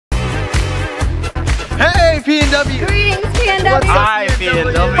Hey, P&W! Greetings, P&W! What's up, Hi,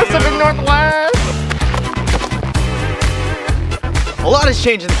 P&W? Pacific Northwest! A lot has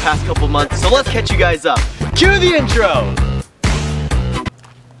changed in the past couple months, so let's catch you guys up. Cue the intro!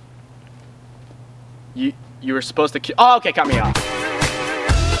 You were supposed to cue. Oh, okay, cut me off.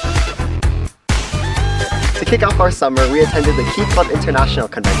 To kick off our summer, we attended the Key Club International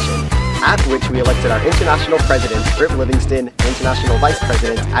Convention, at which we elected our international president, Britt Livingston, and international vice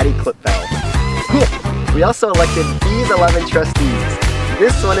president, Addie Clipbell. We also elected these 11 trustees.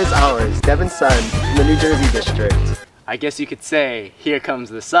 This one is ours, Devin Sun, from the New Jersey district. I guess you could say, here comes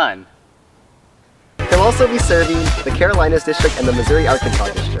the sun. He'll also be serving the Carolinas district and the Missouri-Arkansas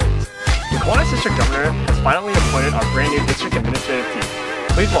district. The Kiwanis District Governor has finally appointed our brand new district administrative team.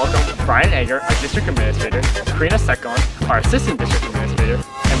 Please welcome Brian Egger, our district administrator, Karina Sekon, our assistant district administrator,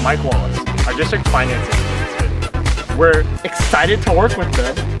 and Mike Wallace, our district finance administrator. We're excited to work with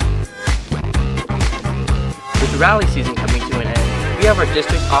them. With the rally season coming to an end, we have our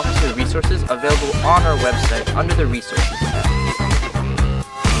district officer resources available on our website under the resources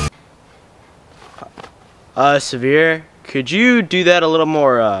tab. Severe, could you do that a little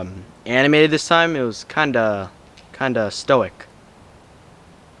more animated this time? It was kinda stoic.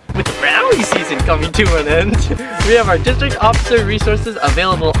 With the rally season coming to an end, we have our district officer resources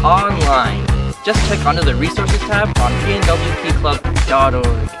available online. Just click under the resources tab on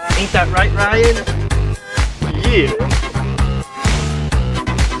pnwpclub.org. Ain't that right, Ryan? Yeah.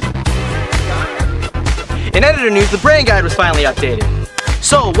 In editor news, the brand guide was finally updated.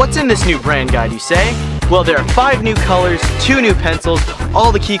 So, what's in this new brand guide, you say? Well, there are 5 new colors, 2 new pencils,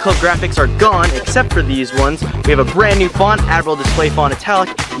 all the Key Club graphics are gone except for these ones. We have a brand new font, Admiral Display Font Italic,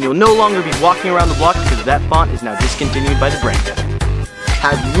 and you'll no longer be walking around the block because that font is now discontinued by the brand guide.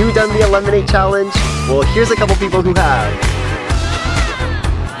 Have you done the Eliminate Challenge? Well, here's a couple people who have.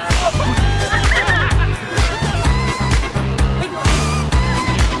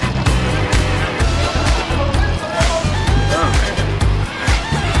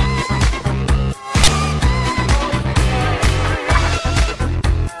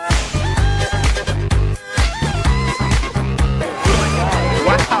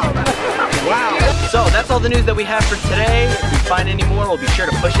 So that's all the news that we have for today. If we find any more, we'll be sure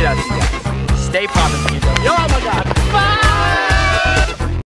to push it out to you guys. Stay poppin', people. Oh my god! Bye!